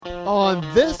On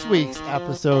this week's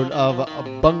episode of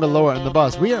Bungalower and the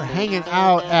Bus, we are hanging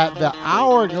out at the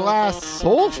Hourglass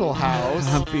Social House.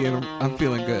 I'm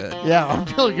feeling good. Yeah, I'm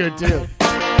feeling good too.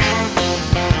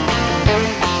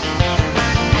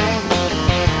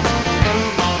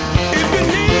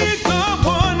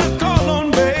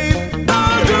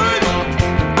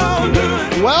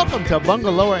 Welcome to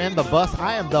Bungalower and the Bus.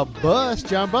 I am the Bus,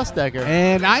 John Busdecker.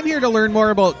 And I'm here to learn more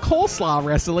about coleslaw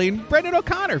wrestling. Brendan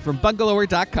O'Connor from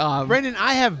Bungalower.com. Brendan,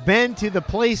 I have been to the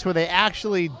place where they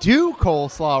actually do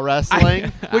coleslaw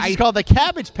wrestling, which is called the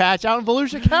Cabbage Patch out in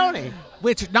Volusia County.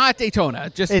 Which, not Daytona.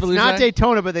 Just It's Volusia. not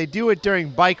Daytona, but they do it during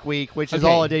Bike Week, which is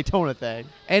all a Daytona thing.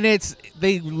 And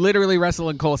they literally wrestle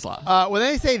in coleslaw. When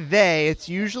they say they, it's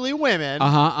usually women.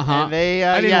 And they,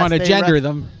 I didn't want to gender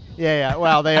them. Yeah.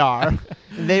 Well, they are.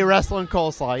 They wrestle in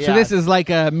coleslaw, yeah. So this is like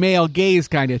a male gaze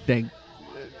kind of thing.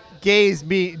 Gaze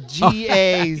be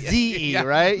G-A-Z-E, Yeah,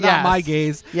 right? Not my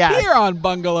gaze. Yes. Here on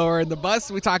Bungalower and the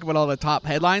Bus, we talk about all the top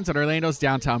headlines in Orlando's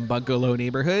downtown bungalow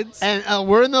neighborhoods. And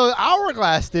we're in the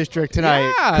Hourglass District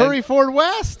tonight. Yeah. Curry Ford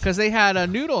West. Because they had a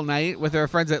noodle night with our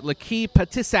friends at Le Quai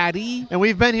Patisserie. And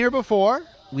we've been here before.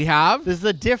 We have. This is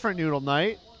a different noodle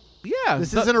night. Yeah.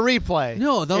 This isn't a replay.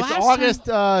 No, it's last August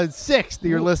 6th that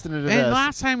you're listening to this. And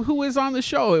last time, who was on the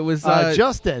show? It was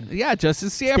Justin. Yeah,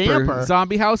 Justin Stamper.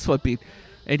 Zombie house flipping.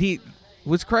 And he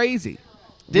was crazy.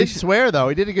 Didn't swear, though.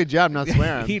 He did a good job not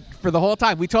swearing. For the whole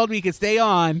time. We told him he could stay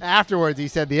on. Afterwards, he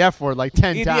said the F word like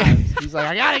 10 times. He's like,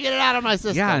 I got to get it out of my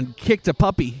system. Yeah, and kicked a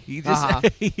puppy. He just,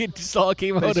 he just all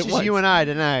came out at It's just once. you and I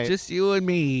tonight. Just you and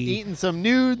me. Eating some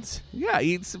nudes. Yeah,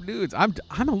 eating some nudes. I'm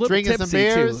a little Drinking tipsy, some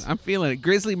beers. too. I'm feeling it.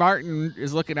 Grizzly Martin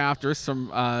is looking after some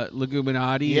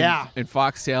Leguminati and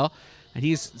Foxtail, and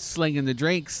he's slinging the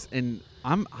drinks, and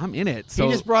I'm in it. So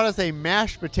he just brought us a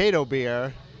mashed potato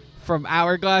beer. From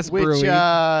Hourglass Which, Brewing.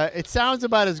 it sounds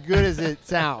about as good as it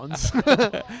sounds.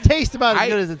 Tastes about as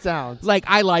good as it sounds. Like,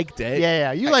 I liked it.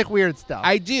 Yeah. You like weird stuff.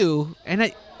 I do.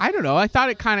 And I don't know. I thought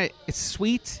it's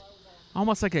sweet,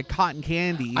 almost like a cotton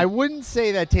candy. I wouldn't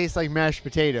say that tastes like mashed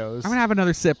potatoes. I'm going to have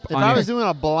another sip If on I it. was doing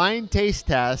a blind taste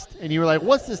test and you were like,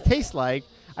 what's this taste like?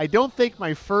 I don't think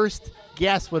my first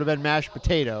guess would have been mashed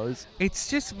potatoes. It's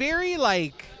just very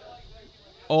like,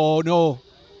 oh, no.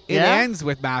 It Yeah? ends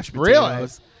with mashed potatoes. Really?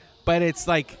 But it's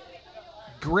like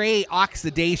gray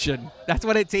oxidation. That's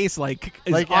what it tastes like.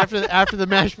 Like after the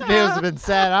mashed potatoes have been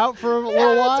sat out for a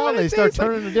little while, they start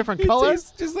turning a different color.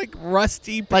 It's just like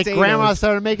rusty Like potatoes. grandma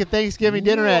started making Thanksgiving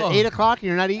dinner at Whoa. 8 o'clock and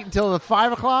you're not eating until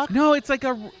 5 o'clock? No, it's like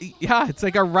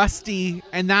a rusty,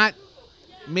 and that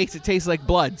makes it taste like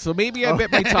blood. So maybe I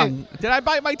bit my tongue. Did I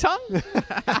bite my tongue?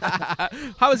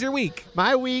 How was your week?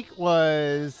 My week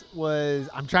was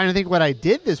I'm trying to think what I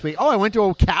did this week. Oh, I went to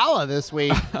Ocala this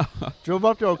week. Drove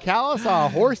up to Ocala, saw a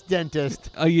horse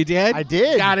dentist. Oh, you did? I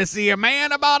did. Got to see a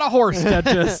man about a horse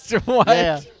dentist. What?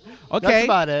 Yeah. Okay. That's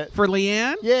about it. For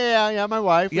Leanne? Yeah, my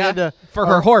wife. We Yeah, had to, for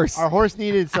her horse. Our horse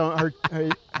needed some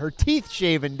her teeth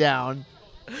shaven down.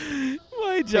 My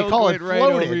They joke call it went right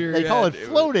floated. over your They call it head.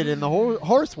 floated in the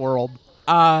horse world.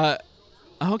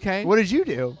 Okay. What did you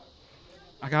do?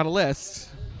 I got a list.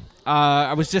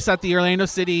 I was just at the Orlando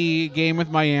City game with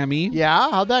Miami. Yeah,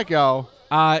 how'd that go?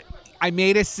 I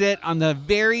made us sit on the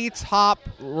very top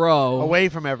row. Away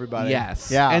from everybody.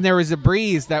 Yes. Yeah. And there was a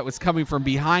breeze that was coming from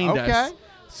behind us.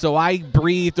 So I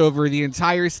breathed over the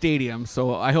entire stadium.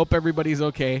 So I hope everybody's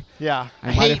okay. Yeah. I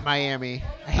I hate might've- Miami.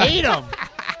 I hate them.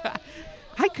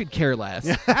 I could care less.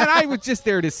 And I was just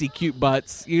there to see cute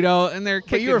butts, and they're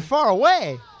kicking. But you were far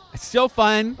away. It's still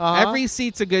fun. Uh-huh. Every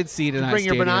seat's a good seat in Did you that bring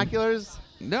your stadium. binoculars?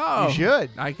 No. You should.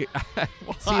 I could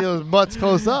See those butts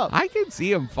close up. I can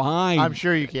see them fine. I'm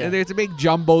sure you can. And there's a big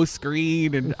jumbo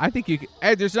screen, and I think you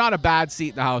can. There's not a bad seat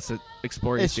in the house at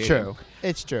Exploria It's Stadium. true.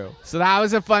 It's true. So that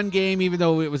was a fun game, even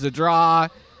though it was a draw.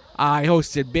 I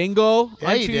hosted bingo Yeah,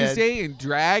 on you did. Tuesday and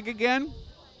drag again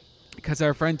because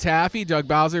our friend Taffy, Doug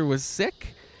Bowser, was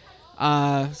sick.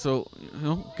 So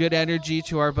good energy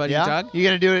to our buddy Yeah? Doug. You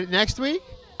going to do it next week?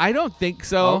 I don't think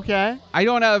so. Okay. I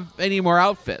don't have any more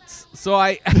outfits, so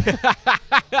I'm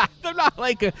not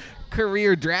like a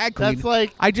career drag queen. That's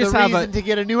like I just the have reason to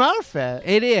get a new outfit.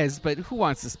 It is, but who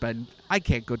wants to spend? I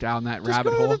can't go down that Just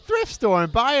rabbit go hole. to the thrift store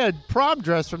and buy a prom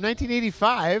dress from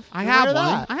 1985. I and have wear one.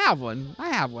 that. I have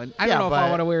one. I Yeah, don't know if I but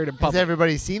want to wear it in Has public.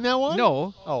 everybody seen that one?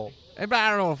 No, Oh. but I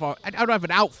don't know if I don't have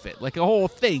an outfit, like a whole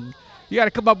thing. You got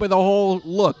to come up with a whole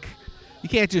look. You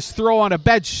can't just throw on a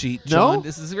bed sheet, John. No?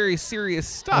 This is very serious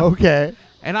stuff. Okay.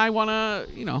 And I want to,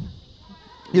 You don't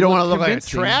want to look like a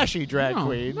convincing. trashy drag no,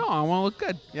 queen. No, I want to look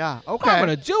good. Yeah. Okay. I'm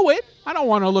going to do it. I don't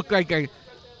want to look like a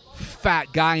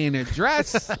fat guy in a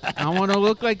dress. I want to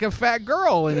look like a fat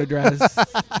girl in a dress.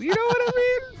 You know what I mean?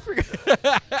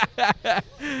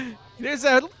 There's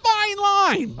a fine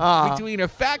line between a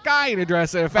fat guy in a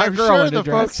dress and a fat girl sure in a the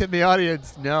dress. folks in the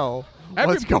audience know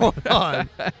what's going on.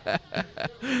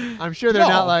 I'm sure they're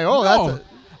not like, oh, no. that's a...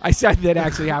 I said that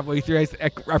actually halfway through. I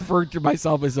referred to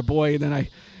myself as a boy, and then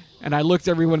I looked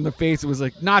everyone in the face and was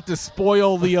like, not to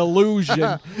spoil the illusion.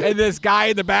 And this guy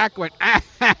in the back went, I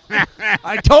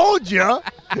told you.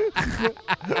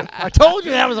 I told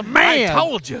you that was a man. I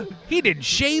told you. He didn't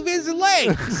shave his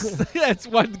legs. That's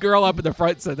one girl up in the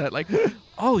front said that, like,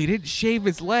 oh, he didn't shave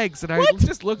his legs. And I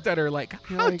just looked at her like,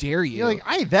 how dare you? You're like,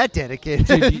 I ain't that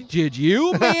dedicated. Did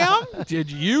you, ma'am?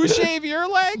 Did you shave your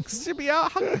legs to be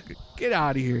out? Get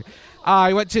out of here.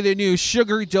 I went to the new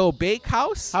Sugar Dough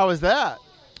Bakehouse. How was that?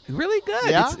 Really good.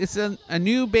 Yeah? It's a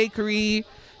new bakery,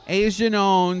 Asian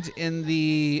owned, in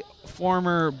the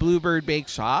former Bluebird Bake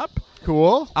Shop.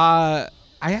 Cool. I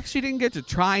actually didn't get to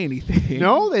try anything.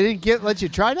 No, they didn't let you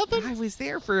try nothing? I was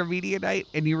there for a media night,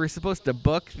 and you were supposed to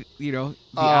book, the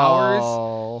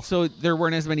hours. So there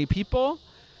weren't as many people.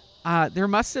 There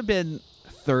must have been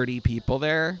 30 people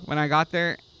there when I got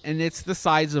there, and it's the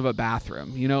size of a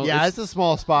bathroom. Yeah, it's a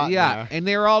small spot. Yeah, there. and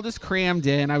they were all just crammed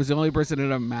in. I was the only person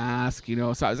in a mask, so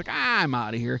I was like, I'm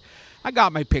out of here. I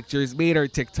got my pictures, made our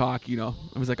TikTok,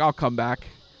 I was like, I'll come back.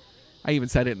 I even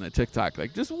said it in the TikTok,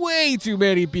 like, just way too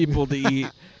many people to eat.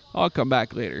 I'll come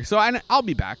back later. So I'll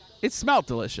be back. It smelled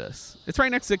delicious. It's right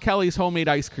next to Kelly's Homemade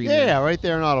Ice Cream. Yeah, right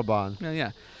there in Audubon.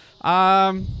 Yeah.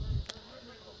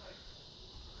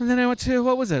 And then I went to,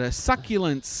 what was it, a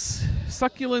Succulents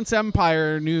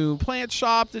Empire new plant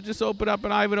shop that just opened up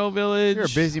in Ivanhoe Village. You're a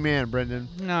busy man, Brendan.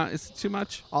 No, it's too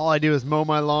much. All I do is mow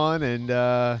my lawn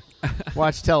and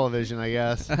watch television, I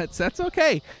guess. That's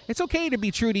okay. It's okay to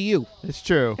be true to you. It's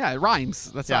true. Yeah, it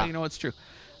rhymes. That's how you know it's true.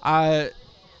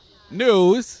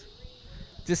 News.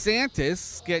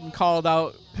 DeSantis getting called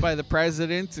out by the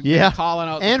president and calling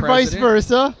out and the president. vice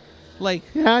versa. Like,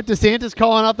 yeah, DeSantis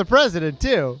calling out the president,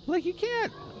 too. Like, you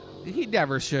can't. He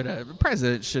never should have. The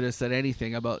president should have said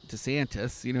anything about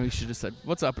DeSantis. He should have said,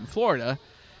 what's up in Florida?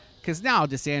 Because now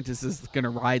DeSantis is going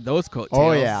to ride those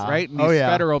coattails, right? And these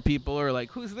federal people are like,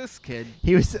 who's this kid?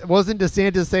 Wasn't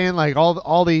DeSantis saying, like,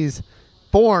 all these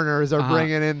foreigners are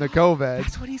bringing in the COVID?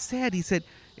 That's what he said. He said,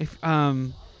 if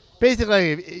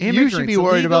basically, you should be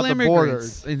worried about the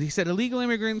borders. And he said illegal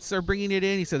immigrants are bringing it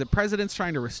in. He said the president's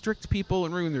trying to restrict people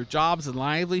and ruin their jobs and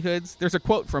livelihoods. There's a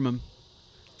quote from him.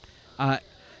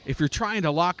 If you're trying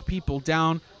to lock people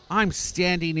down, I'm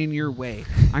standing in your way.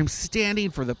 I'm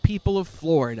standing for the people of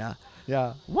Florida.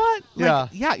 Yeah. What? Yeah,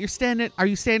 you're standing. Are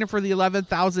you standing for the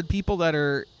 11,000 people that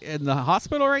are in the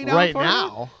hospital right now? Right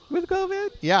now. With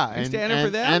COVID? Yeah. You're standing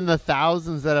for them? And the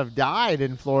thousands that have died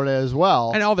in Florida as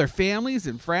well. And all their families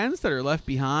and friends that are left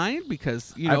behind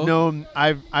because,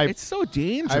 it's so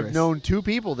dangerous. I've known 2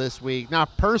 people this week,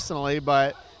 not personally,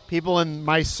 but people in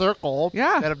my circle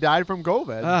that have died from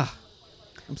COVID.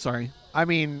 I'm sorry. I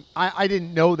mean, I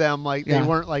didn't know them, like they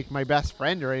weren't like my best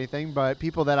friend or anything, but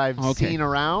people that I've seen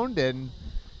around and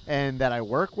that I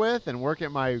work with and work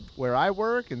at where I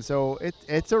work, and so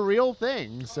it's a real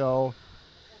thing. So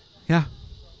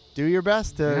do your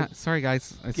best to sorry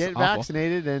guys, get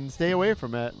vaccinated and stay away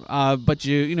from it. But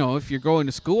if you're going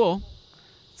to school,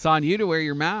 it's on you to wear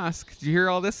your mask. Did you hear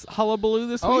all this hullabaloo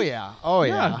this week? Oh yeah.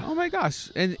 Oh my gosh.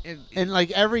 And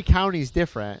like every county's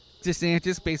different.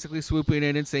 DeSantis basically swooping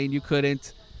in and saying you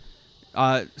couldn't,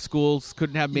 schools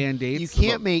couldn't have mandates. You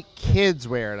can't make kids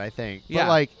wear it, I think. But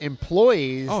like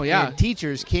employees and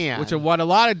teachers can. Which is what a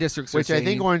lot of districts are saying. I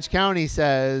think Orange County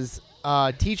says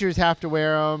teachers have to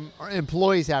wear them, or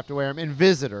employees have to wear them, and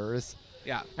visitors.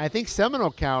 Yeah. I think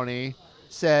Seminole County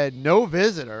said no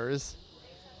visitors,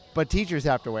 but teachers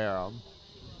have to wear them.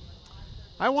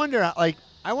 I wonder how,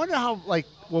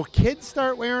 will kids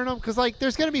start wearing them? Because,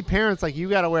 there's going to be parents like, you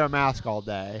got to wear a mask all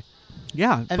day.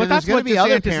 Yeah, and but then that's there's going to be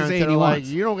other DeSantis parents that are like,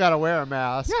 you don't got to wear a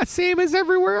mask. Yeah, same as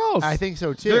everywhere else. I think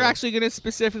so, too. They're actually going to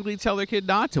specifically tell their kid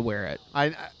not to wear it.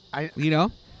 Yeah.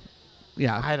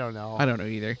 I don't know. I don't know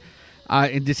either.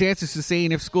 And DeSantis is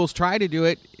saying if schools try to do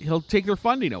it, he'll take their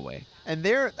funding away. And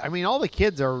all the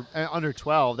kids are under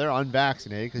 12. They're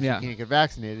unvaccinated because you can't get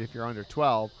vaccinated if you're under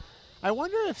 12. I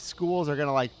wonder if schools are going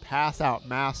to, pass out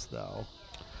masks, though.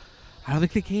 I don't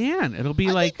think they can. It'll be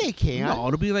I think they can. No,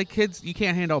 it'll be like kids. You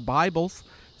can't hand out Bibles.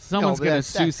 Someone's going to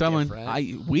sue someone.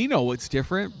 We know it's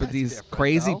different, but these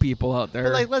crazy people out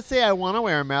there. But, let's say I want to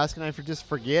wear a mask and I just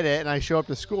forget it and I show up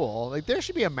to school. There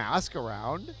should be a mask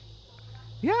around.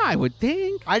 Yeah, I would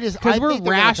think. Because we're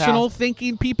rational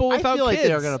thinking people without kids. I feel like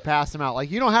they're going to pass them out. Like,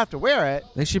 you don't have to wear it.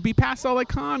 They should be passed out like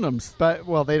condoms. But,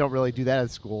 well, they don't really do that at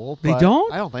school. They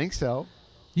don't? I don't think so.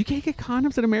 You can't get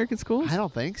condoms at American schools? I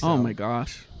don't think so. Oh, my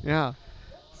gosh. Yeah.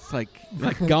 It's like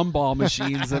gumball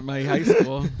machines at my high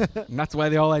school. And that's why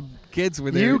they all had kids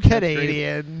with You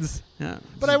Canadians. Yeah.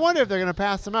 But I wonder if they're going to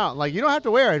pass them out. Like, you don't have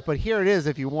to wear it, but here it is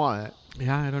if you want it.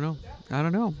 Yeah, I don't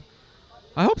know.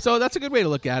 I hope so. That's a good way to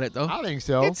look at it, though. I think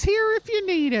so. It's here if you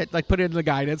need it. Like, put it in the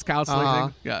guidance counseling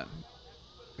thing. Yeah.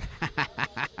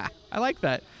 I like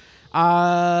that.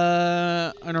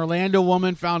 An Orlando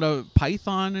woman found a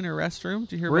python in her restroom.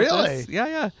 Did you hear about this?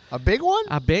 Really? Yeah. A big one?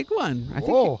 A big one.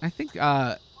 I think.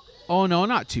 Oh no,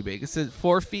 not too big. It's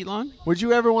 4 feet long. Would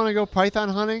you ever want to go python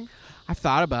hunting? I've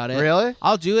thought about it. Really?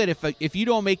 I'll do it if you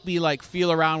don't make me like feel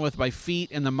around with my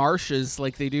feet in the marshes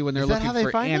like they do when they're looking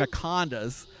for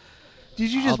anacondas.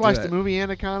 Did you just watch the movie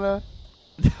Anaconda?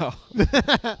 No.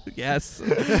 Yes.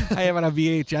 I have it on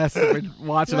VHS. I've been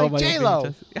watching all my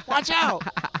J-Lo. Watch out.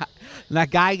 And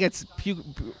that guy gets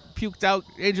puked out.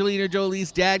 Angelina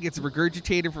Jolie's dad gets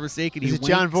regurgitated for mistake. And Is it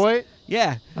John Voight?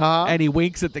 Yeah. And he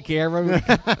winks at the camera.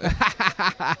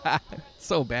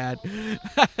 So bad.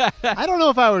 I don't know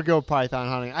if I would go python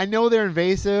hunting. I know they're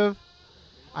invasive.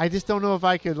 I just don't know if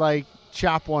I could, like,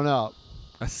 chop one up.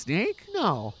 A snake?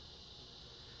 No.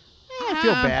 I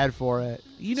feel bad for it.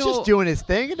 You know, it's just doing his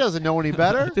thing. It doesn't know any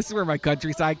better. This is where my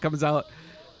countryside comes out.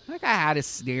 Like, I had a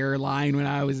snare line when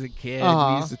I was a kid.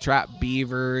 We used to trap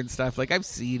beaver and stuff. Like, I've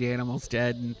seen animals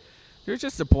dead, and there's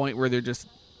just a point where they're just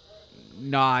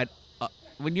not.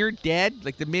 When you're dead,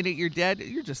 like the minute you're dead,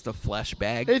 you're just a flesh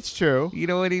bag. It's true. You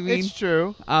know what I mean? It's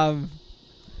true.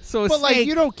 So, but like,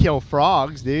 you don't kill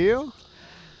frogs, do you?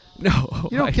 No,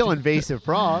 you don't kill invasive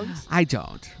frogs. I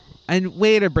don't. And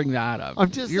way to bring that up.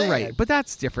 I'm just You're saying. right, but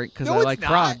that's different because No, I like it's not.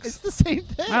 frogs. It's the same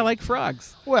thing. I like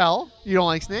frogs. Well, you don't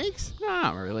like snakes? No,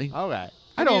 not really. Okay.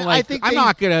 I don't like. I'm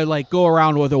not gonna like go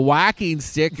around with a whacking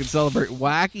stick and celebrate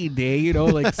Whacking Day,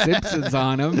 like Simpsons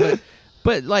on them.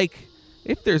 But like,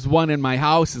 if there's one in my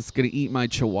house that's gonna eat my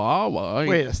chihuahua,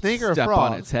 wait, a snake or a frog? Step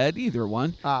on its head, either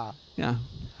one. Yeah.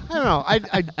 I don't know.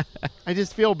 I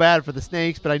just feel bad for the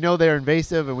snakes, but I know they're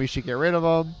invasive and we should get rid of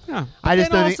them. Yeah. I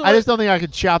just don't think I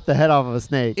could chop the head off of a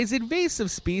snake. Is invasive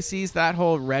species, that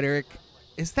whole rhetoric,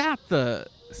 is that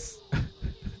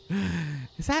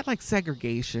like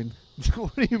segregation?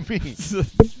 What do you mean?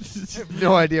 I have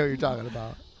no idea what you're talking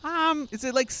about. Is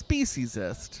it like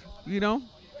speciesist?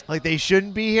 Like they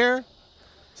shouldn't be here?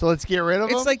 So let's get rid of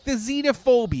them? It's like the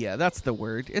xenophobia. That's the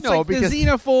word. It's no, like the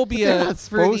xenophobia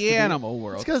for the animal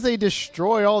world. It's because they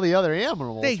destroy all the other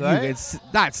animals, right?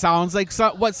 That sounds like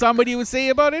what somebody would say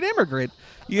about an immigrant.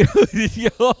 And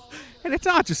it's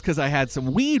not just because I had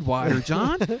some weed water,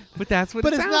 John, but that's what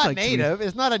it sounds like. But it's not native.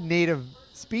 It's not a native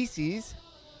species.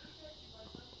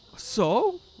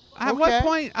 So? At what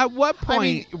point? I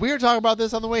mean, we were talking about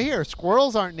this on the way here.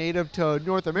 Squirrels aren't native to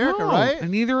North America, right?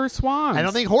 And neither are swans. I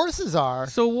don't think horses are.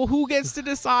 So who gets to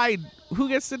decide?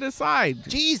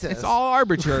 Jesus. It's all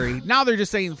arbitrary. Now they're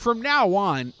just saying from now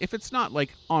on, if it's not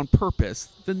like on purpose,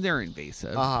 then they're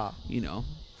invasive.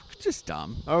 Just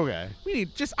dumb. Okay. We need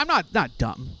I'm not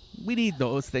dumb. We need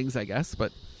those things, I guess,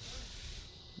 but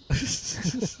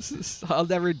I'll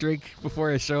never drink before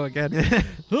a show again.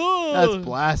 That's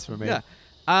blasphemy. Yeah.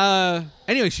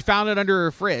 Anyway, she found it under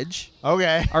her fridge.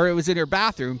 Okay. Or it was in her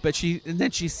bathroom, and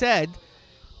then she said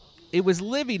it was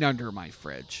living under my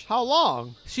fridge. How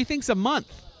long? She thinks a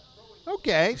month.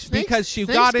 Okay. Because she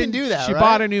bought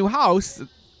a new house,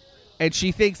 and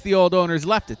she thinks the old owners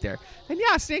left it there. And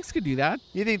yeah, snakes could do that.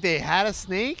 You think they had a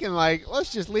snake and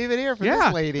let's just leave it here for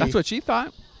this lady? That's what she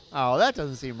thought. Oh, that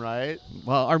doesn't seem right.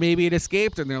 Well, or maybe it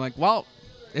escaped, and they're like, well,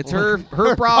 it's her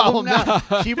problem now.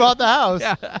 She bought the house.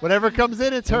 Yeah. Whatever comes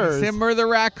in, it's hers. Him or the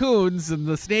raccoons, and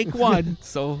the snake won,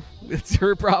 so it's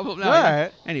her problem now. All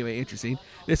right. Anyway, interesting.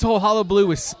 This whole hullabaloo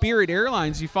with Spirit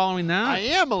Airlines. You following that? I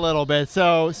am a little bit.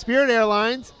 So Spirit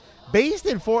Airlines, based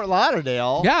in Fort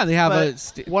Lauderdale. Yeah, they have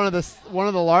one of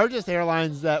the largest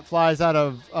airlines that flies out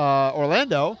of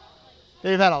Orlando.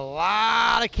 They've had a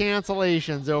lot of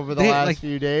cancellations over the last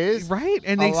few days. Right,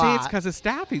 and they say it's because of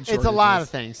staffing shortages. It's a lot of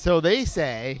things. So they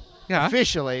say,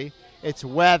 officially, it's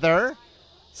weather,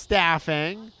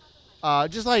 staffing,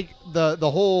 just like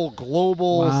the whole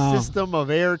global system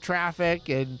of air traffic.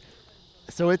 And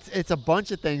so it's a bunch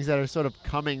of things that are sort of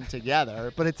coming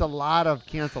together, but it's a lot of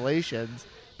cancellations.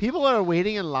 People are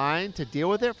waiting in line to deal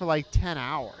with it for like 10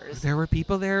 hours. There were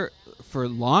people there for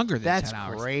longer than 10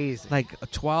 hours. That's crazy.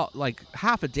 Like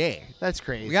half a day. That's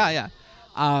crazy. Yeah.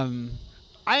 I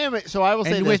will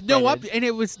say this. And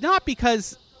it was not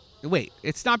because wait,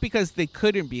 it's not because they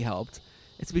couldn't be helped.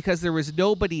 It's because there was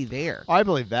nobody there. I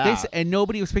believe that. And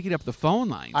nobody was picking up the phone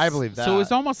lines. I believe that. So it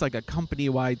was almost like a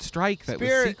company-wide strike that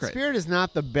was secret. Spirit is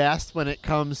not the best when it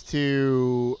comes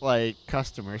to like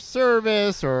customer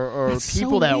service or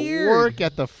people that work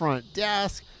at the front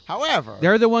desk. However,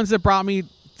 they're the ones that brought me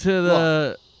to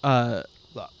the islands.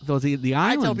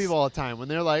 I tell people all the time when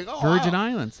they're like, Virgin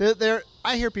Islands.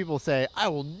 I hear people say, I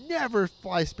will never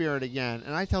fly Spirit again.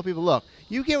 And I tell people, look,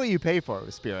 you get what you pay for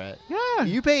with Spirit. Yeah.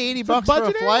 You pay $80 for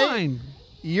a flight,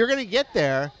 you're going to get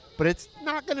there, but it's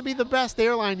not going to be the best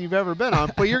airline you've ever been on,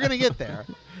 but you're going to get there.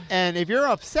 And if you're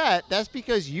upset, that's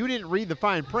because you didn't read the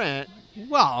fine print.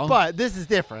 Well. But this is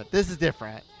different. Yes.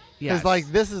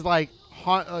 Because this is like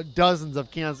dozens of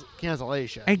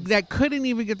cancellations. And that couldn't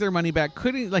even get their money back.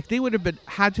 They would have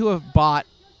had to have bought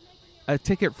a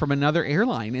ticket from another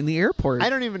airline in the airport. I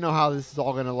don't even know how this is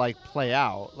all going to play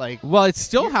out. Well, it's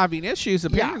still having issues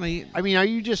apparently. Yeah. I mean, are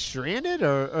you just stranded,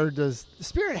 or does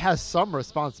Spirit has some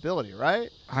responsibility, right?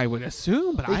 I would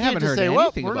assume, but they I haven't heard anything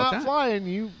about that. We're not flying.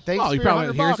 You thanks for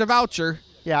probably here's a voucher.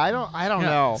 Yeah, I don't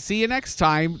know. See you next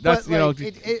time. That's it will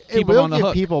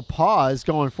give people pause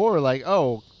going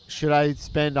forward. Should I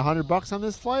spend $100 on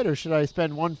this flight, or should I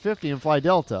spend $150 and fly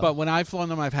Delta? But when I've flown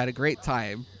them, I've had a great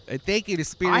time. Thank you to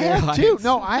Spirit Airlines. I have too.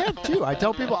 No, I have too. I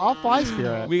tell people I'll fly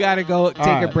Spirit. We got to go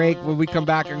take a break. When we come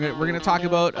back, we're going to talk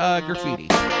about graffiti.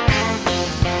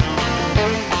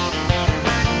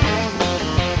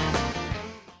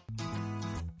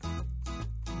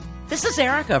 This is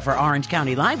Erica for Orange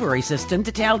County Library System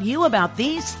to tell you about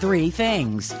these 3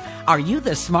 things. Are you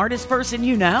the smartest person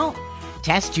you know?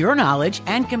 Test your knowledge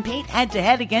and compete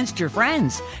head-to-head against your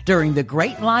friends during the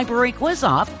Great Library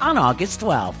Quiz-Off on August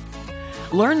 12th.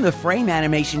 Learn the frame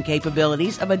animation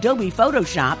capabilities of Adobe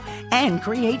Photoshop and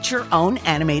create your own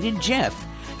animated GIF.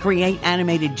 Create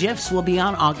Animated GIFs will be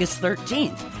on August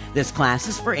 13th. This class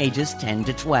is for ages 10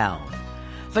 to 12.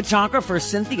 Photographer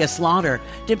Cynthia Slaughter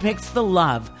depicts the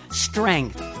love,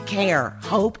 strength, care,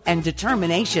 hope, and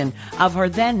determination of her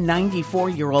then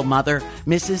 94-year-old mother,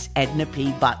 Mrs. Edna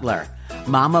P. Butler.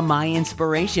 Mama My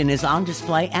Inspiration is on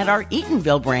display at our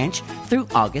Eatonville branch through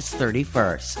August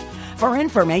 31st. For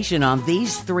information on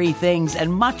these 3 things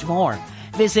and much more,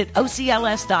 visit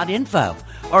ocls.info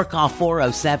or call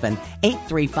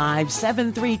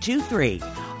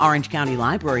 407-835-7323. Orange County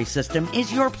Library System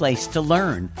is your place to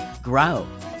learn, grow,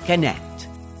 connect.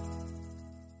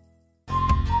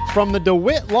 From the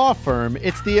DeWitt Law Firm,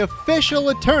 it's the official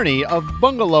attorney of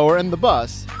Bungalower and the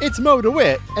Bus. It's Mo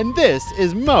DeWitt, and this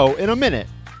is Mo in a Minute.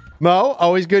 Mo,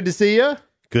 always good to see you.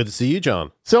 Good to see you,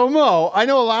 John. So, Mo, I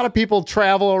know a lot of people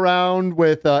travel around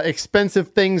with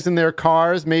expensive things in their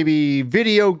cars, maybe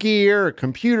video gear or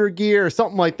computer gear or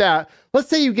something like that. Let's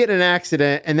say you get in an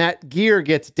accident and that gear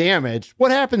gets damaged.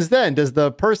 What happens then? Does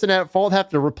the person at fault have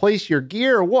to replace your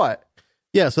gear or what?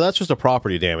 Yeah, so that's just a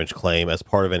property damage claim as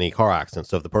part of any car accident.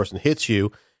 So if the person hits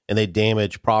you and they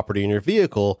damage property in your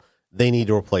vehicle, they need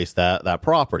to replace that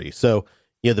property. So,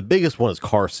 the biggest one is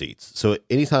car seats. So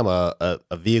anytime a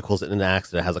vehicle's in an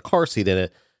accident has a car seat in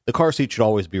it, the car seat should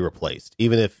always be replaced,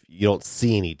 even if you don't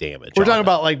see any damage. We're talking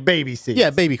about like baby seats.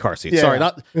 Yeah, baby car seats. Yeah. Sorry,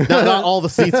 not all the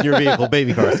seats in your vehicle,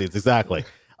 baby car seats. Exactly.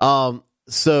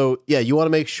 So you want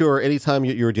to make sure anytime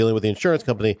you're dealing with the insurance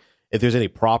company, if there's any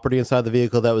property inside the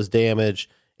vehicle that was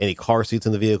damaged, any car seats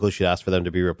in the vehicle, you should ask for them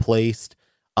to be replaced.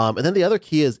 And then the other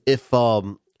key is if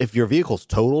your vehicle's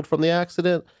totaled from the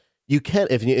accident, you can,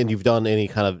 and you've done any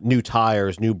kind of new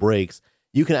tires, new brakes,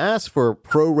 you can ask for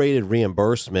prorated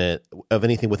reimbursement of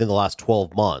anything within the last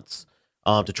 12 months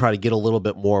to try to get a little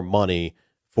bit more money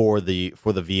for the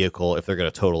vehicle if they're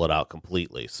going to total it out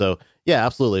completely. So yeah,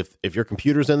 absolutely. If your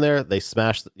computer's in there, they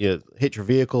hit your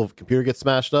vehicle, if the computer gets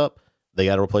smashed up, they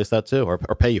got to replace that too, or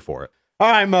pay you for it. All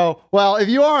right, Mo. Well, if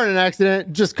you are in an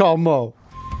accident, just call Mo.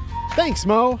 Thanks,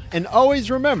 Mo. And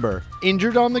always remember,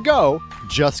 injured on the go,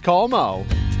 just call Mo.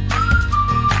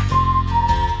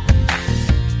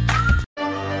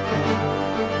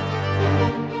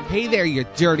 Hey there, you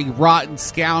dirty, rotten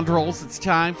scoundrels. It's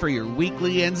time for your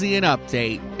weekly Enzian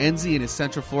update. Enzian is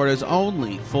Central Florida's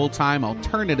only full-time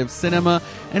alternative cinema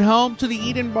and home to the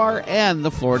Eden Bar and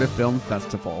the Florida Film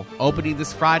Festival. Opening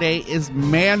this Friday is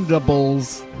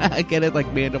Mandibles. I get it,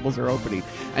 like Mandibles are opening.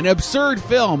 An absurd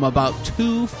film about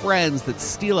 2 friends that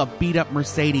steal a beat-up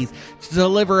Mercedes to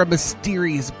deliver a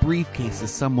mysterious briefcase to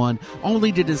someone,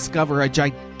 only to discover a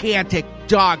gigantic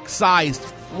dog-sized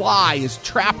fly is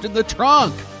trapped in the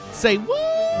trunk. Say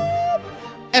what?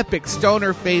 Epic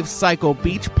stoner fave Psycho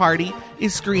Beach Party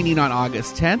is screening on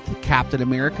August 10th. Captain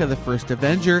America: The First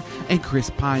Avenger and Chris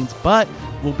Pine's butt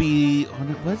will be on.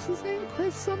 What's his name?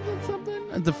 Chris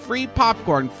something. The free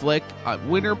popcorn flick at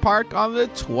Winter Park on the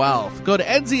 12th. Go to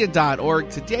enzia.org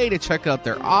today to check out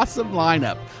their awesome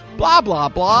lineup. Blah, blah,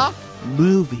 blah.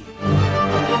 Movie.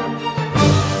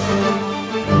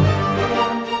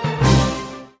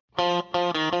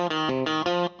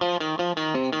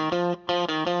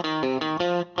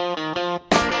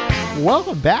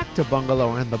 Welcome back to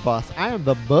Bungalow and the Bus. I am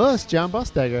the bus, John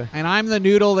Bustegger. And I'm the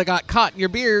noodle that got caught in your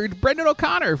beard, Brendan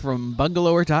O'Connor from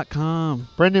bungalower.com.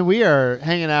 Brendan, we are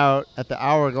hanging out at the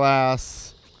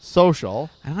Hourglass Social.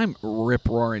 And I'm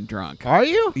rip-roaring drunk. Are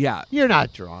you? Yeah. You're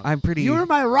not drunk. I'm pretty... You were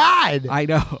my ride. I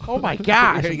know. Oh, my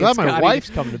gosh. I'm glad my wife's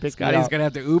coming to pick me up. Scotty's going to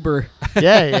have to Uber.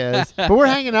 Yeah, he is. But we're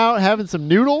hanging out, having some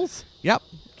noodles. Yep.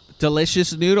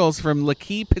 Delicious noodles from La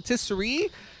Quay Patisserie.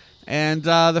 And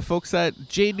the folks at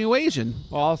Jade New Asian.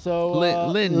 Also,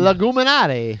 Lynn.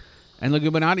 Leguminati. And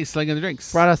Leguminati slinging the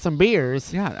drinks. Brought us some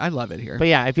beers. Yeah, I love it here. But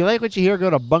yeah, if you like what you hear, go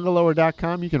to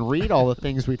bungalower.com. You can read all the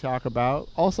things we talk about.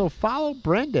 Also, follow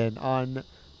Brendan on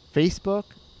Facebook,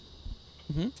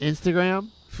 Instagram.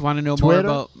 If you want to know Twitter.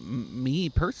 more about me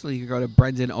personally, you can go to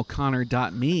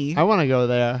brendano'connor.me. I want to go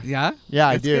there. Yeah?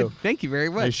 Yeah, That's I do. Good. Thank you very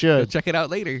much. I should. Go check it out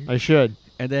later. I should.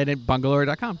 And then at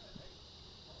bungalower.com.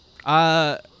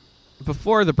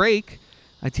 Before the break,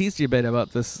 I teased you a bit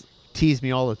about this. Tease me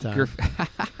all the time.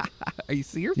 Are you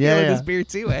see you're Yeah, feeling yeah. this beer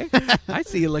too, eh? I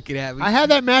see you looking at me. I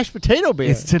had that mashed potato beer.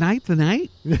 Is tonight the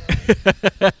night?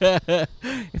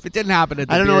 If it didn't happen at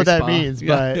the I don't know beer what that spa- means,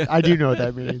 Yeah. but I do know what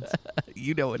that means.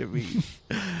 You know what it means.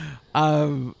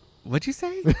 What'd you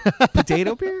say?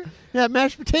 Potato beer? Yeah,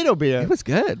 mashed potato beer. It was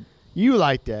good. You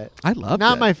liked it. I loved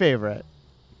Not it. my favorite.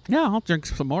 Yeah, I'll drink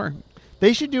some more.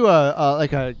 They should do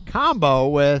a combo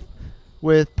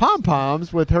with pom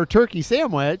poms with her turkey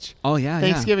sandwich. Oh yeah,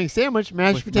 Thanksgiving sandwich,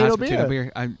 mashed With potato mashed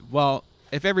beer. Well,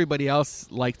 if everybody else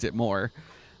liked it more,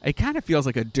 it kind of feels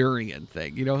like a durian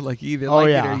thing, you know, like you either Oh like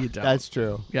yeah, it or you don't. that's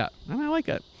true. Yeah, and I like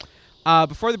it.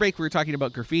 Before the break, we were talking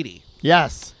about graffiti.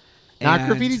 Yes, not And-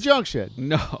 Graffiti Junction.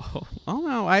 No, oh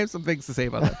no, I have some things to say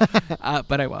about that,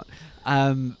 but I won't.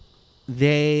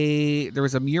 There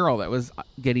was a mural that was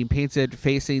getting painted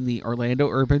facing the Orlando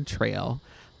Urban Trail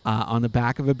on the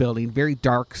back of a building, very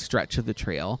dark stretch of the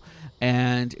trail,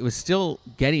 and it was still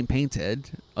getting painted,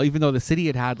 even though the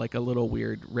city had like a little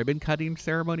weird ribbon cutting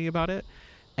ceremony about it.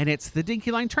 And it's the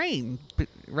Dinky Line train,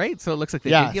 right? So it looks like the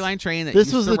Yes. Dinky Line train. That This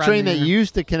used was to the run train that there.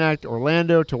 used to connect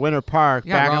Orlando to Winter Park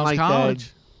Yeah, back in Rollins like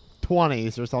College. the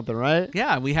 20s or something, right?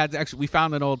 Yeah, we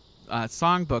found an old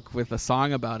songbook with a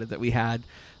song about it that we had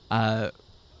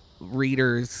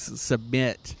readers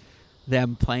submit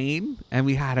them playing, and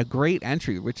we had a great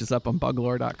entry, which is up on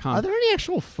bungalower.com. Are there any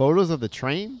actual photos of the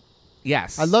train?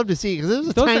 Yes. I'd love to see because it was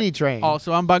a Those tiny are train.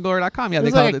 Also on bungalower.com. Yeah, it they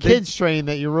was called like a it kid's train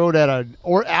that you rode at an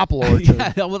apple orchard.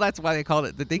 yeah, well, that's why they called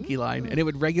it the Dinky Line, and it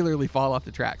would regularly fall off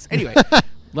the tracks. Anyway,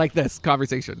 like this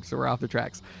conversation, so we're off the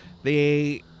tracks.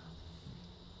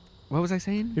 What was I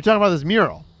saying? You're talking about this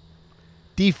mural.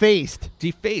 Defaced.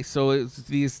 Defaced. So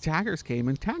these taggers came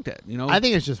and tagged it. You know, I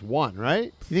think it's just one, right?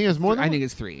 You think it's more than I one? think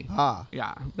it's 3. Ah.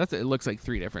 Yeah, it looks like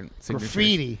 3 different signatures.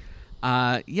 Graffiti.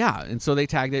 Yeah, and so they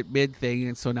tagged it mid thing,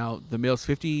 and so now the Mills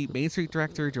 50 Main Street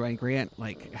director Joanne Grant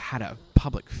had a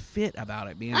public fit about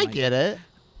it, being I get it.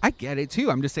 I get it too.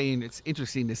 I'm just saying it's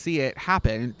interesting to see it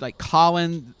happen, like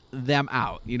calling them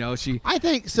out. You know, I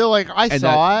think so. Like I and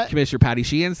saw it. Commissioner Patty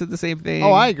Sheehan said the same thing.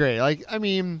 Oh, I agree. Like I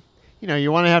mean, you know,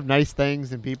 you want to have nice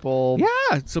things and people.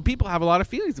 Yeah, so people have a lot of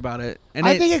feelings about it, and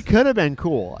I think it could have been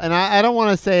cool. And I don't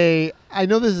want to say. I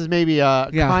know this is maybe a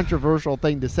Yeah. controversial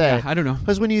thing to say. Yeah, I don't know.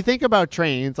 Because when you think about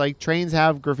trains, like trains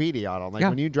have graffiti on them. Like Yeah.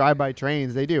 when you drive by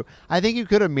trains, they do. I think you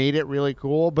could have made it really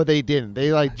cool, but they didn't.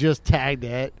 They like just tagged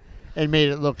it and made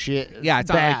it look shit. Yeah, it's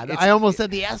not like- bad. it's- I almost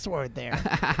said the S word there.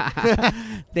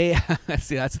 They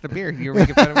see that's the beer. You're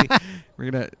making fun of me.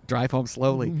 We're gonna drive home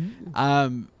slowly.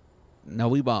 No,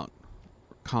 we won't.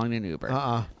 Calling an Uber.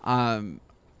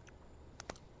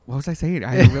 What was I saying?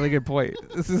 I had a really good point.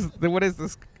 What is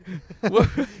this?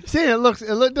 See,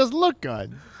 it does look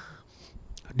good.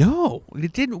 No,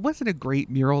 it didn't. It wasn't a great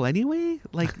mural anyway.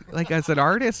 Like as an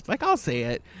artist, like I'll say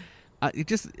it.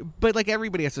 But like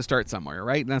everybody has to start somewhere,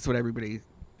 right? And that's what everybody,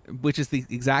 which is the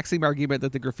exact same argument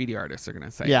that the graffiti artists are going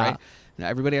to say. Yeah. Right? Now,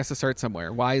 everybody has to start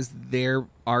somewhere. Why is their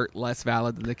art less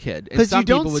valid than the kid? And Because some you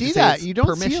don't people would see just say that. it's You don't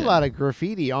see a permission. lot of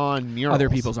graffiti on murals. Other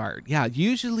people's art. Yeah,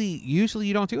 usually you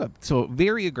don't do it. So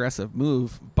very aggressive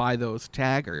move by those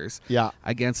taggers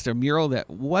against a mural that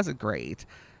wasn't great,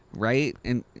 right?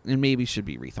 And maybe should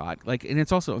be rethought. Like, and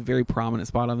it's also a very prominent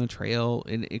spot on the trail,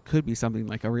 and it could be something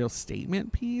like a real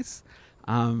statement piece.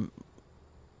 And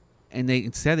they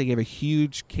gave a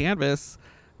huge canvas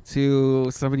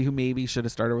to somebody who maybe should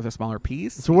have started with a smaller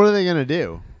piece. So what are they going to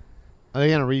do? Are they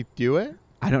going to redo it?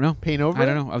 I don't know. Paint over I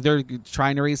don't know. They're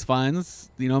trying to raise funds.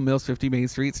 Mills 50 Main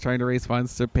Street's trying to raise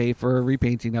funds to pay for a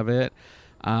repainting of it,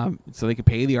 so they could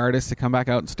pay the artists to come back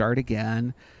out and start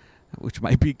again, which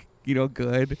might be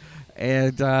good,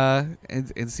 and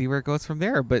see where it goes from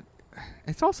there. But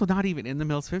it's also not even in the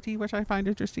Mills 50, which I find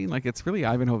interesting. Like, it's really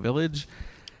Ivanhoe Village.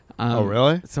 Oh,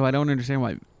 really? So I don't understand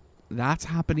why that's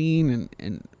happening.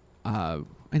 And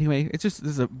anyway, it's just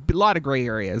there's a lot of gray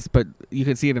areas, but you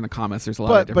can see it in the comments. There's a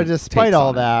lot of different But despite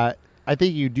all takes on that, I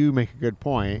think you do make a good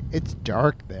point. It's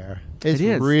dark there. It's It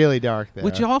is. really dark there.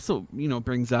 Which also,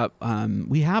 brings up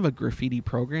we have a graffiti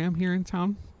program here in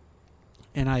town,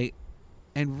 and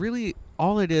really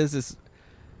all it is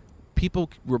people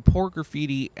report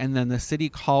graffiti, and then the city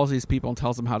calls these people and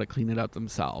tells them how to clean it up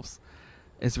themselves.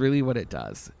 Is really what it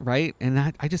does, right? And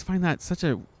I just find that such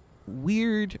a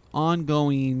weird,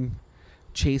 ongoing,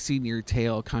 chasing your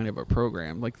tail kind of a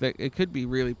program. Like, it could be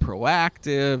really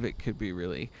proactive. It could be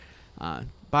really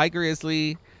bye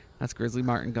Grizzly. That's Grizzly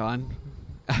Martin gone.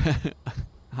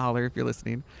 Holler if you're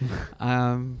listening.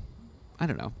 I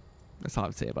don't know. That's all I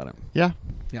would say about it. Yeah.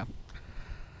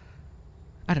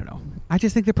 I don't know. I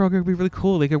just think the program would be really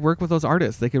cool. They could work with those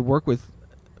artists. They could work with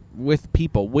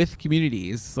people, with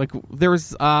communities. Like, there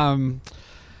was I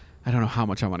don't know how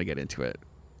much I want to get into it.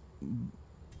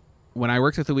 When I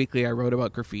worked at the Weekly, I wrote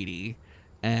about graffiti,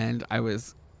 and I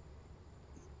was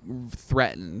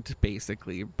threatened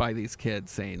basically by these kids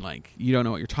saying, like, you don't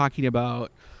know what you're talking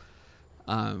about.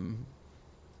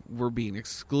 We're being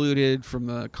excluded from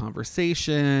the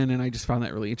conversation, and I just found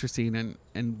that really interesting.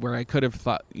 And where I could have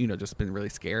thought, just been really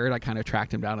scared, I kind of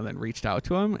tracked him down and then reached out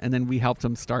to him, and then we helped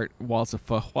him start Walls of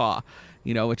Fahua,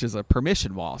 which is a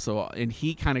permission wall. So, and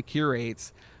he kind of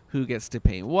curates who gets to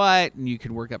paint what, and you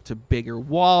can work up to bigger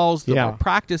walls the more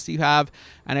practice you have.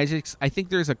 And I think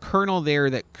there's a kernel there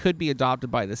that could be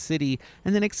adopted by the city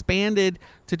and then expanded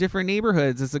to different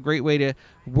neighborhoods. It's a great way to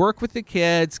work with the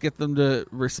kids, get them to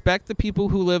respect the people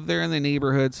who live there in the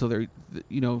neighborhood, so they're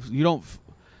you don't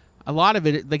a lot of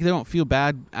it, like, they don't feel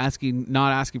bad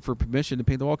not asking for permission to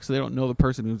paint the wall because they don't know the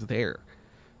person who's there,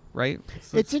 right?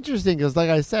 So it's interesting because, like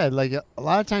I said, like, a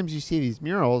lot of times you see these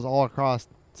murals all across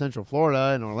Central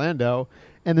Florida and Orlando,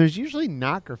 and there's usually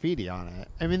not graffiti on it.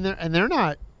 I mean, they're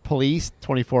not policed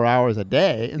 24 hours a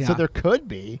day, and so there could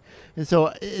be. And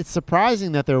so it's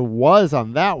surprising that there was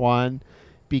on that one,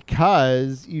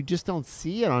 because you just don't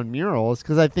see it on murals.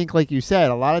 Because I think, like you said,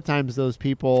 a lot of times those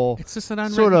people, it's just an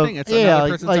unwritten thing. It's another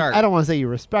person's art. I don't want to say you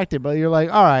respect it, but you're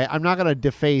like, all right, I'm not going to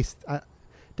deface.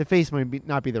 Deface might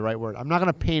not be the right word. I'm not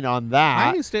going to paint on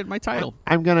that. I used it in my title.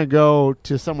 I'm going to go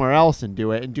to somewhere else and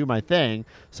do it and do my thing.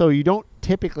 So you don't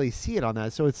typically see it on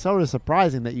that. So it's sort of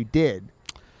surprising that you did.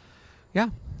 Yeah.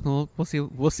 Well, we'll see.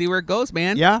 We'll see where it goes,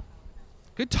 man. Yeah.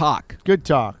 Good talk. Good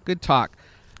talk.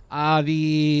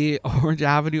 The Orange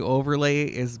Avenue overlay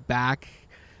is back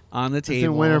on the table. This is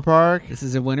in Winter Park. This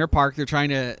is in Winter Park. They're trying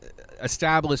to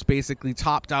establish basically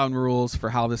top-down rules for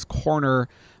how this corner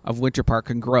of Winter Park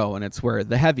can grow, and it's where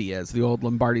the Heavy is, the old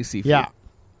Lombardi Seafood. Yeah.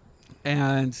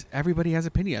 And everybody has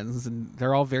opinions, and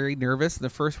they're all very nervous. The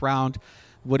first round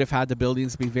would have had the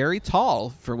buildings be very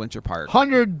tall for Winter Park.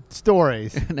 100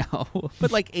 stories. No,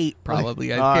 but like 8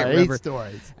 probably. I can't remember. 8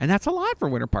 stories. And that's a lot for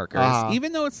Winter Parkers.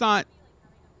 Even though it's not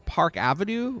Park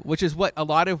Avenue, which is what a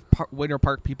lot of Winter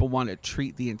Park people want to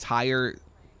treat the entire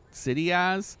city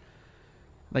as.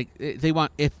 Like, they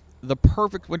want, if the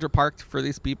perfect Winter Park for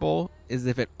these people is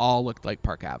if it all looked like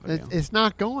Park Avenue. It's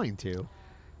not going to.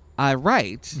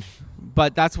 Right.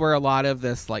 But that's where a lot of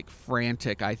this, like,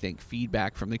 frantic, I think,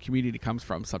 feedback from the community comes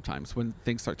from sometimes, when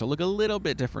things start to look a little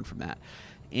bit different from that.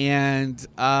 And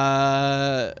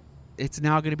it's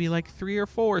now going to be like 3 or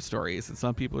 4 stories, and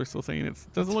some people are still saying it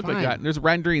doesn't look like that. And there's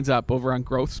renderings up over on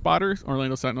Growth Spotter,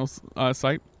 Orlando Sentinel's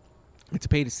site. It's a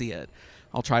pay to see it.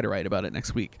 I'll try to write about it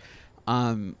next week.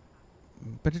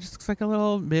 But it just looks like a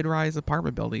little mid-rise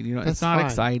apartment building. It's not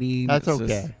exciting. That's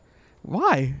okay.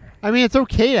 Why? I mean, it's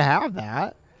okay to have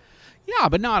that. Yeah,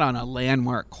 but not on a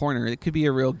landmark corner. It could be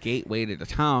a real gateway to the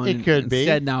town. It could be.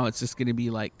 Instead, now it's just going to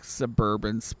be like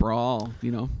suburban sprawl,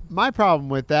 My problem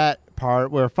with that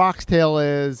part, where Foxtail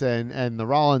is and the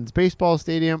Rollins baseball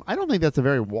stadium, I don't think that's a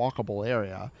very walkable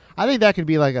area. I think that could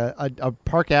be like a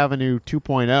Park Avenue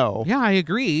 2.0. Yeah, I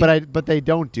agree. But they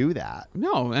don't do that.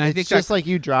 No, and I think just like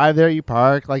you drive there, you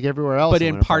park like everywhere else. But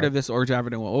in part of this Orange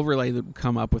Avenue overlay, they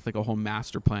come up with like a whole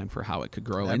master plan for how it could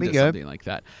grow into something like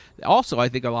that. Also, I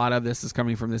think a lot of this is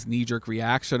coming from this knee-jerk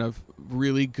reaction of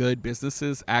really good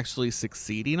businesses actually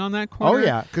succeeding on that corner. Oh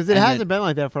yeah, because it hasn't been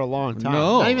like that for a long time.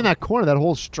 No, not even that corner, that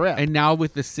whole strip. And And now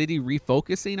with the city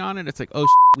refocusing on it, it's like, oh,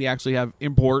 we actually have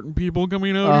important people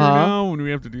coming out here now, and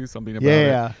we have to do something about it.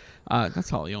 Yeah.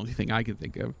 That's all the only thing I can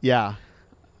think of. Yeah.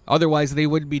 Otherwise, they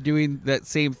would be doing that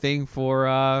same thing for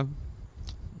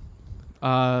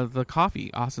the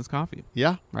coffee, Austin's Coffee.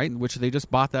 Yeah. Right? Which they just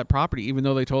bought that property, even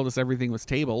though they told us everything was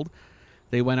tabled.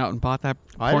 They went out and bought that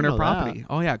corner property.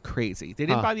 Oh, yeah, crazy. They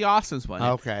didn't buy the Austin's one.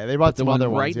 Okay, they bought the some one other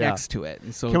ones, right next to it.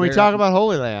 And so can we talk about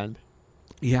Holy Land?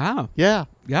 Yeah. Yeah.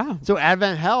 Yeah. So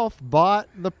Advent Health bought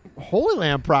the Holy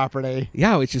Land property.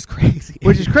 Yeah, which is crazy.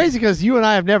 Which is crazy because you and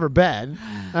I have never been.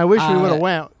 I wish we would have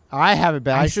went. I haven't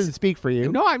been. I shouldn't speak for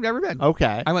you. No, I've never been.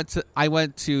 Okay. I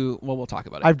went to well, we'll talk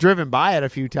about it. I've driven by it a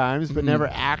few times, but never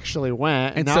actually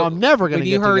went. And now so I'm never going to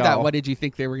get to go. When you heard that, what did you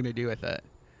think they were going to do with it?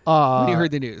 When you heard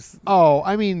the news? Oh,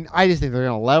 I mean, I just think they're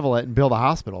going to level it and build a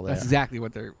hospital there. That's exactly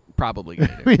what they're probably going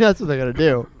to do. I mean, that's what they're going to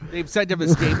do. They've sent up a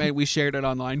statement. We shared it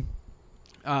online.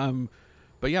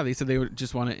 But yeah, they said they would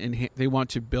just want to they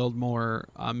want to build more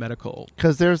medical.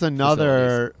 Because there's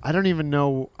another. Facilities. I don't even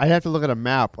know. I'd have to look at a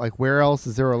map. Like where else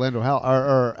is there Orlando Health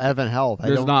or Advent Health?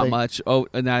 There's not much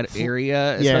in that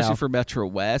area, especially for Metro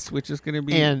West, which is going to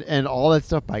be and all that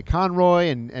stuff by Conroy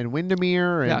and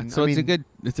Windermere. And, yeah, so it's a good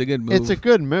move. It's a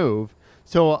good move.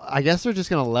 So I guess they're just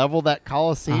going to level that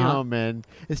Coliseum, and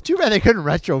it's too bad they couldn't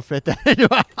retrofit that into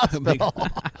a hospital.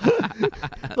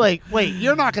 Like, wait,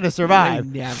 you're not going to survive.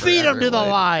 Feed them to the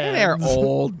lions. They're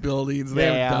old buildings. They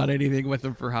haven't done anything with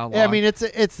them for how long? Yeah, I mean,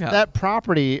 it's that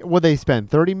property. Would they spend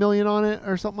 $30 million on it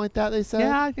or something like that? They said.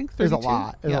 Yeah, I think 32. There's a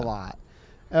lot. There's a lot.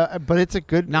 But it's a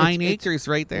good 9 acres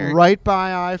right there, right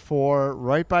by I-4,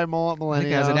 right by Millennium. I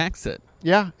think it has an exit.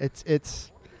 Yeah, it's.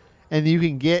 And you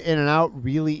can get in and out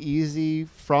really easy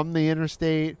from the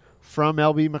interstate, from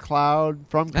LB McLeod,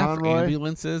 from Conroy. For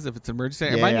ambulances, if it's emergency.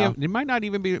 Yeah, it might not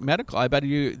even be medical. I bet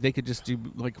they could just do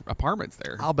like apartments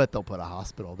there. I'll bet they'll put a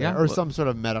hospital there or some sort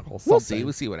of medical something.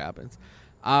 We'll see what happens.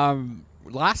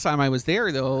 Last time I was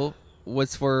there, though,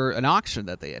 was for an auction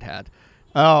that they had.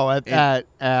 Oh, at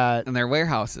in their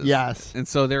warehouses. Yes. And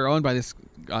so they're owned by this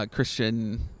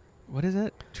Christian, what is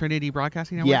it? Trinity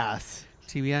Broadcasting Network? Yes.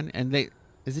 TBN. And they...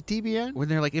 Is it TBN? When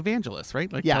they're like evangelists,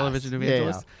 right? Like television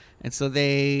evangelists. Yeah. And so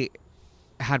they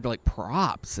had like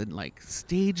props and like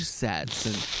stage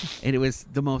sets and it was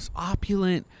the most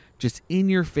opulent, just in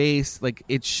your face. Like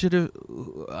it should have,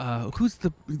 who's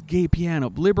the gay piano?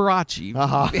 Liberace.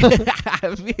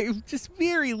 Just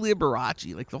very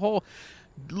Liberace. Like the whole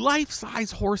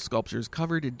life-size horse sculptures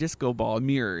covered in disco ball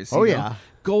mirrors. Oh, yeah.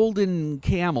 Golden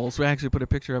camels. We actually put a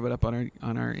picture of it up on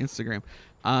our Instagram.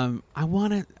 I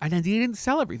didn't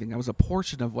sell everything. That was a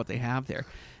portion of what they have there,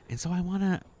 and so I want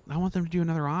them to do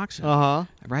another auction.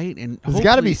 Right? And it's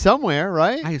got to be somewhere,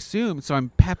 right? I assume. So I'm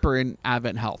peppering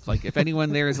Advent Health. Like if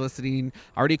anyone there is listening,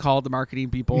 I already called the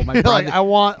marketing people. My like I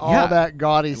want all that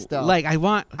gaudy stuff. Like I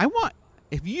want.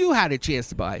 If you had a chance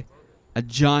to buy a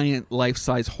giant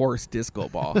life-size horse disco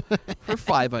ball for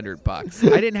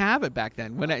 $500, I didn't have it back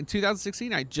then. In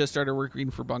 2016, I just started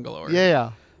working for Bungalow.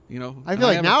 Yeah. You know, I feel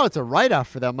like now it's a write-off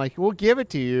for them. Like, we'll give it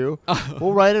to you.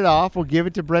 We'll write it off. We'll give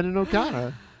it to Brendan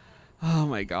O'Connor. Oh,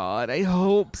 my God. I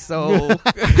hope so.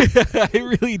 I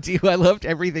really do. I loved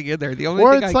everything in there. The only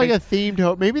thing it's like a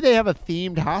themed... Maybe they have a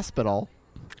themed hospital.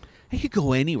 They could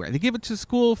go anywhere. They give it to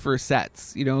school for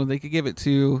sets. You know, they could give it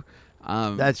to...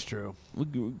 That's true.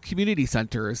 Community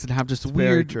centers and have just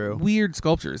weird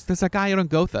sculptures. There's a guy out in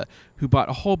Gotha who bought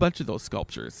a whole bunch of those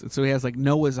sculptures, and so he has like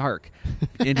Noah's Ark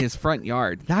in his front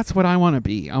yard. That's what I want to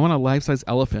be. I want a life-size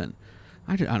elephant.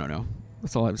 I don't know.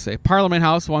 That's all I have to say. Parliament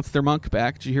House wants their monk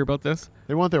back. Did you hear about this?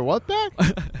 They want their what back?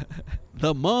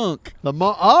 The monk.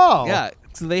 Oh, yeah.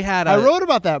 So they had. I wrote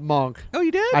about that monk. Oh,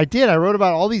 you did? I did. I wrote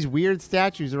about all these weird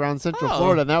statues around Central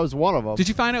Florida, and that was one of them. Did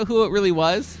you find out who it really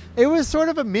was? It was sort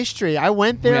of a mystery. I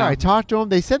went there. Yeah. I talked to them.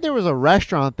 They said there was a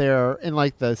restaurant there in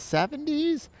like the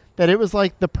 70s. That it was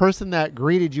like the person that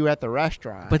greeted you at the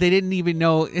restaurant. But they didn't even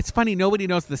know. It's funny. Nobody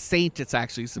knows the saint it's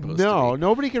actually supposed to be. No,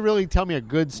 nobody could really tell me a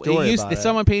good story about it.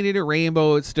 Someone painted a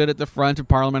rainbow. It stood at the front of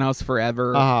Parliament House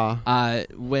forever.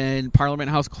 When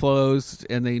Parliament House closed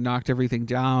and they knocked everything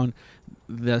down,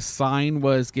 the sign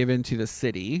was given to the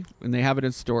city, and they have it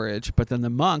in storage. But then the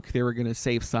monk, they were going to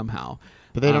save somehow.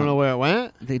 But they don't know where it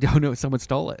went? They don't know. Someone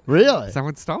stole it. Really?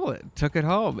 Someone stole it. Took it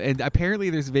home. And apparently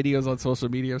there's videos on social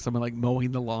media of someone like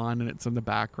mowing the lawn and it's in the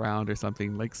background or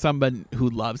something. Like someone who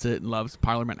loves it and loves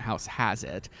Parliament House has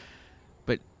it.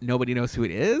 But nobody knows who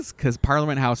it is because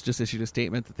Parliament House just issued a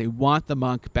statement that they want the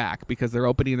monk back because they're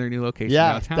opening their new location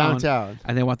downtown.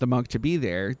 And they want the monk to be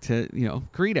there to,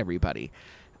 greet everybody.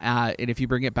 And if you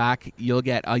bring it back, you'll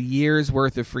get a year's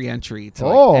worth of free entry to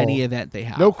like, any event they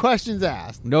have. No questions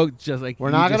asked. No, just like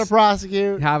we're not going to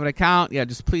prosecute. Have an account. Yeah,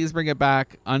 just please bring it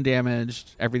back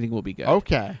undamaged. Everything will be good.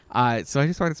 Okay. So I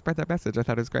just wanted to spread that message. I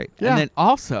thought it was great. Yeah. And then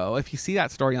also, if you see that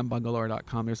story on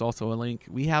Bungalore.com, there's also a link.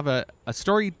 We have a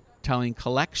storytelling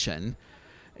collection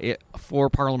for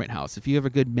Parliament House. If you have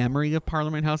a good memory of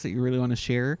Parliament House that you really want to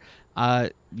share,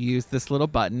 use this little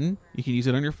button. You can use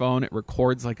it on your phone. It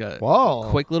records like a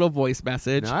quick little voice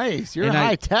message. Nice. You're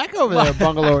high tech over there at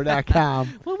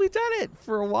Bungalore.com. Well, we've done it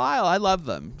for a while. I love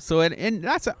them. So, and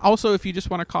that's also if you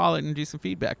just want to call it and do some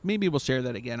feedback. Maybe we'll share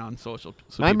that again on social.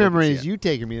 So my memory is you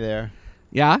taking me there.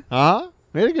 Yeah?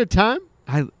 We had a good time.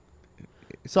 I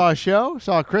saw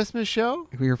a Christmas show.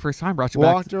 Your first time, brought you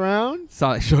walked around.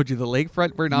 Showed you the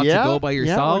lakefront where not to go by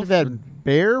yourself. Yeah, that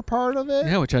bear part of it.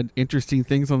 Yeah, which had interesting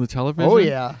things on the television. Oh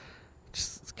yeah,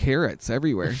 just carrots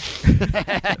everywhere.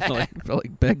 felt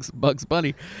like Bugs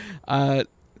Bunny.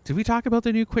 Did we talk about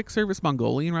the new quick service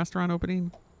Mongolian restaurant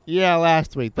opening? Yeah,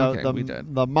 last week. We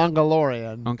did. The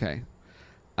Mongolorian. Okay.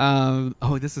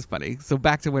 This is funny. So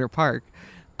back to Winter Park.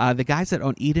 The guys that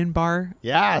own Eden Bar,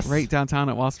 yes, right downtown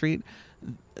at Wall Street.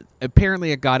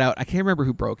 Apparently, it got out. I can't remember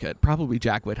who broke it. Probably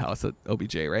Jack Woodhouse at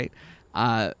OBJ, right?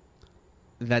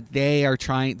 That they are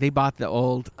trying. They bought the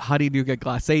old Honey Nougat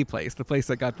Glacé place, the place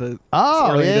that got the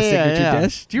signature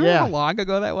dish. Do you remember how long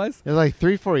ago that was? It was like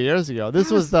 3-4 years ago.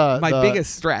 This was my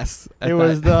biggest stress. It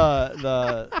was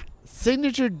the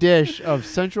signature dish of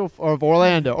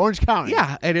Orlando, Orange County.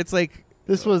 Yeah, and it's like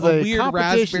this was a weird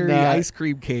raspberry ice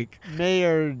cream cake.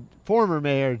 Former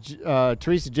Mayor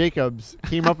Teresa Jacobs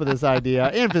came up with this idea,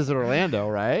 and Visit Orlando,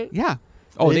 right? Yeah.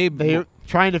 They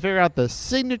trying to figure out the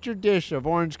signature dish of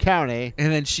Orange County,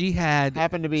 and then she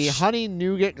happened to be honey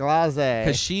nougat glacé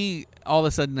because she all of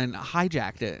a sudden then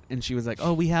hijacked it, and she was like,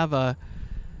 "Oh, we have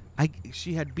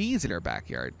she had bees in her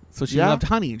backyard, so she loved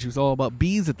honey, and she was all about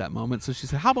bees at that moment. So she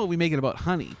said, "How about we make it about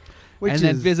honey?"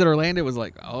 Then Visit Orlando was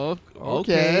like, "Oh,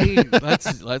 okay,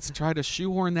 let's try to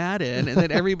shoehorn that in." And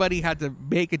then everybody had to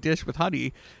make a dish with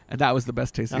honey, and that was the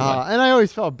best tasting one. And I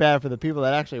always felt bad for the people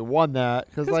that actually won that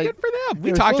because, like, good for them.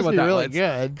 We talked about that really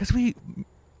good because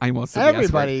I almost said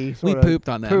everybody we pooped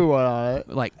on them, on it,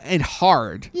 like and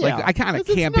hard. Yeah, like I kind of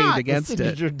campaigned against it. The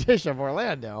signature dish of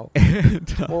Orlando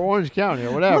or Orange County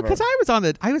or whatever. Because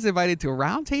I was invited to a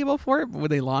round table for it when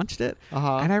they launched it,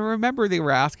 and I remember they were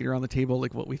asking around the table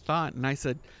like what we thought, and I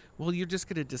said, "Well, you're just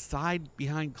going to decide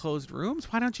behind closed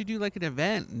rooms. Why don't you do like an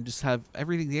event and just have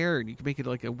everything there, and you can make it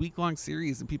like a week-long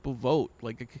series and people vote?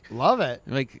 Love it.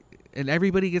 And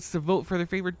everybody gets to vote for their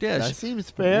favorite dish. That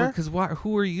seems fair. Because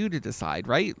who are you to decide,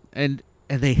 right? And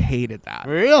they hated that.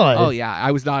 Really? Oh yeah,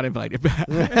 I was not invited back.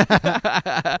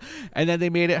 And then they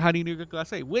made it honey nougat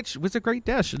glacé, which was a great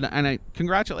dish. And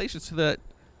congratulations to the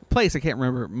place. I can't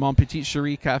remember, Mon Petit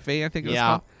Chéri Cafe, I think it was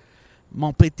called.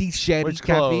 Mon Petit Chéri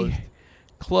Cafe.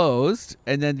 Closed,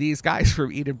 and then these guys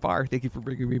from Eden Bar, thank you for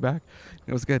bringing me back,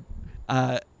 it was good,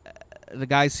 the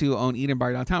guys who own Eden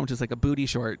Bar downtown, which is like a booty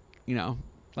short,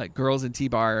 like girls in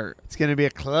T-Bar. It's going to be a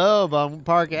club on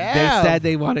Park Ave. They said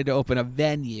they wanted to open a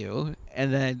venue,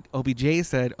 and then OBJ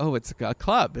said, "Oh, it's a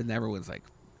club," and everyone's like,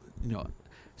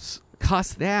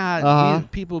 cuss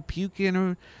that. People puking,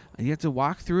 and you have to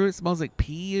walk through it. It smells like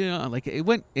pee. Like it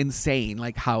went insane,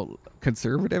 like how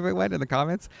conservative it went in the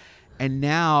comments. And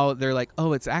now they're like,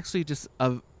 "Oh, it's actually just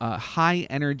a high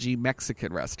energy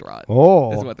Mexican restaurant."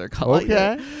 Oh, is what they're calling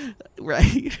it,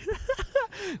 right?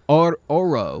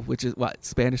 Oro, which is what,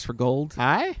 Spanish for gold?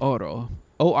 Oro.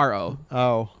 O-R-O.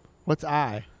 Oh, what's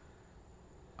I?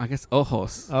 I guess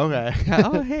ojos. Okay.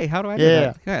 Oh, hey, how do I do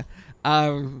that? Yeah.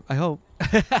 I hope.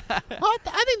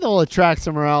 I think they'll attract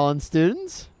some Rhode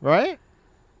students, right?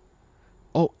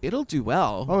 Oh, it'll do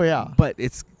well. Oh yeah, but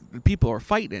people are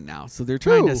fighting it now, so they're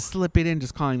trying to slip it in,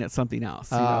 just calling it something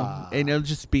else. And it'll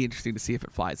just be interesting to see if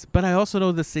it flies. But I also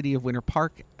know the city of Winter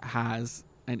Park has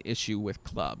an issue with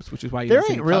clubs, which is why there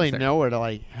ain't really nowhere to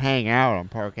like hang out on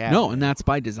Park Avenue. No, and that's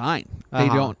by design.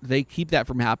 They keep that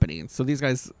from happening. So these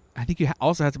guys, I think you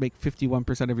also have to make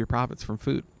 51% of your profits from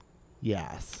food.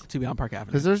 Yes, to be on Park Avenue,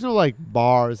 because there's no like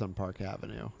bars on Park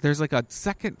Avenue. There's like a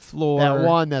second floor. That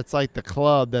one that's like the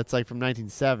club that's like from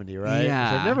 1970, right?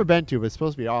 Yeah, which I've never been to, but it's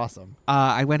supposed to be awesome.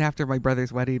 I went after my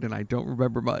brother's wedding, and I don't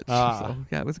remember much. So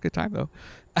yeah, it was a good time though.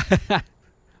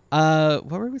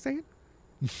 What were we saying?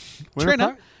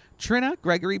 Trina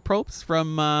Gregory Probst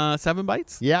from 7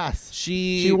 Bites. Yes,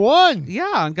 she won.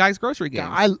 Yeah, on Guys Grocery Games.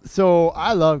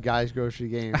 I love Guys Grocery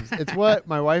Games. It's what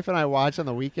my wife and I watch on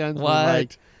the weekends.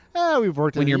 What? We've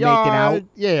worked in the yard. When you're making out?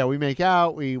 Yeah, we make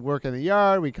out. We work in the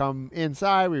yard. We come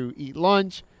inside. We eat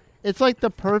lunch. It's like the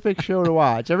perfect show to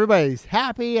watch. Everybody's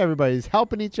happy. Everybody's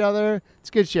helping each other. It's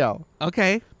a good show.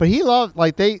 Okay. But he loves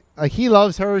he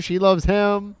loves her. She loves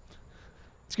him.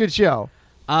 It's a good show.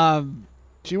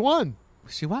 She won.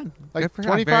 She won. Like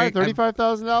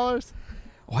 $35,000.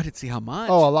 Oh, I didn't see how much.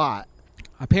 Oh, a lot.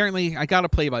 Apparently, I got a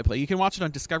play-by-play. You can watch it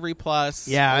on Discovery Plus.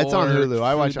 Yeah, it's on Hulu.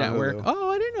 I watch it on Hulu. Oh,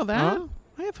 I didn't know that. Huh?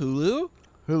 I have Hulu.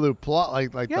 Hulu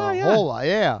Plus, like the whole lot.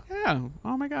 Yeah. Yeah.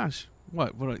 Oh my gosh.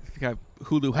 What? You got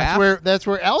Hulu half? That's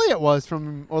where Elliot was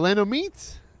from Orlando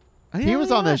Meets. He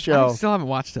was on this show. I still haven't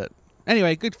watched it.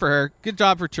 Anyway, good for her. Good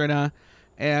job for Trina.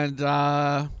 And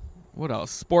what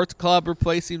else? Sports Club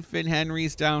replacing Finn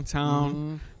Henry's downtown.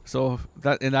 Mm-hmm. So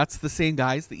that's the same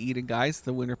guys, the Eden guys,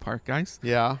 the Winter Park guys.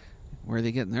 Yeah. Where are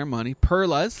they getting their money?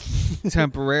 Perla's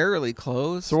temporarily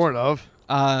closed. Sort of.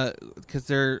 Because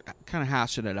they're kind of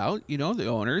hashing it out. You know, the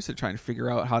owners are trying to figure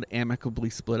out how to amicably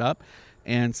split up.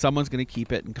 And someone's going to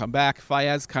keep it and come back.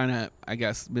 Fayez kind of, I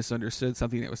guess, misunderstood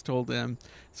something that was told to him.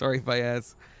 Sorry,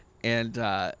 Fayez. And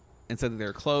said that they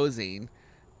were closing.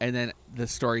 And then the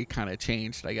story kind of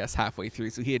changed, I guess, halfway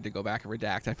through. So he had to go back and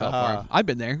redact. I felt for him. I've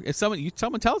been there. If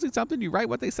someone tells you something, you write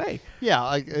what they say. Yeah,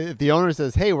 like if the owner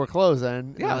says, "Hey, we're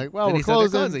closing," yeah, like, well, we're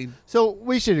closing. So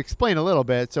we should explain a little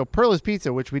bit. So Perla's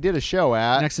Pizza, which we did a show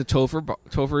at next to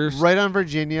Topher's, right on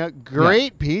Virginia,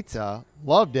 great pizza.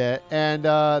 Loved it. And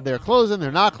they're closing.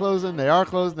 They're not closing. They are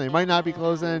closing. They might not be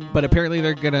closing. But apparently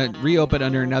they're going to reopen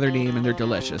under another name, and they're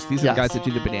delicious. These are the guys that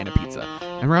do the banana pizza.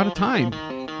 And we're out of time.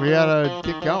 We got to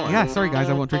get going. Yeah, sorry, guys.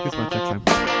 I won't drink this much next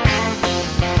time.